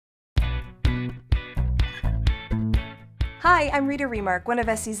Hi, I'm Rita Remark, one of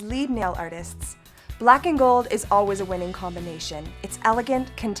Essie's lead nail artists. Black and gold is always a winning combination. It's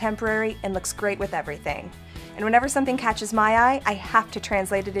elegant, contemporary, and looks great with everything. And whenever something catches my eye, I have to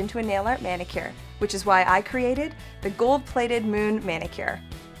translate it into a nail art manicure, which is why I created the gold-plated moon manicure.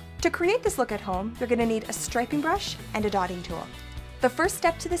 To create this look at home, you're going to need a striping brush and a dotting tool. The first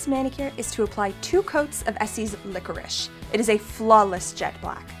step to this manicure is to apply 2 coats of Essie's Licorice. It is a flawless jet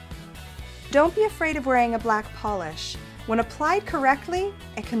black. Don't be afraid of wearing a black polish. When applied correctly,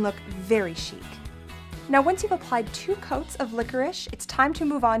 it can look very chic. Now once you've applied 2 coats of licorice, it's time to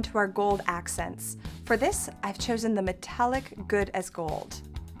move on to our gold accents. For this, I've chosen the metallic Good as Gold.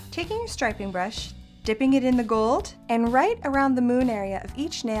 Taking your striping brush, dipping it in the gold, and right around the moon area of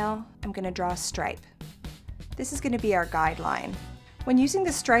each nail, I'm going to draw a stripe. This is going to be our guideline. When using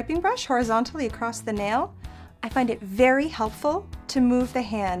the striping brush horizontally across the nail, I find it very helpful to move the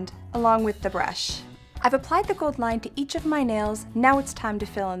hand along with the brush. I've applied the gold line to each of my nails, now it's time to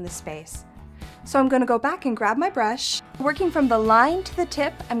fill in the space. So I'm going to go back and grab my brush. Working from the line to the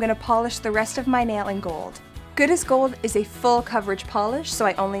tip, I'm going to polish the rest of my nail in gold. Good as Gold is a full coverage polish, so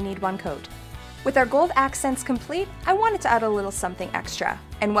I only need 1 coat. With our gold accents complete, I wanted to add a little something extra.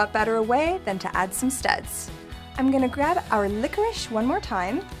 And what better a way than to add some studs. I'm going to grab our licorice one more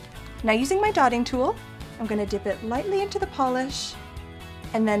time. Now using my dotting tool, I'm going to dip it lightly into the polish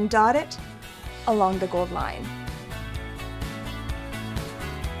and then dot it along the gold line.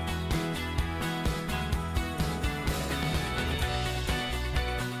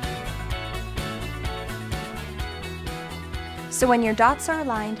 So when your dots are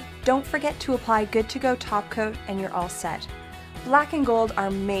aligned, don't forget to apply Good to Go top coat and you're all set. Black and gold are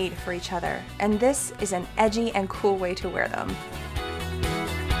made for each other, and this is an edgy and cool way to wear them.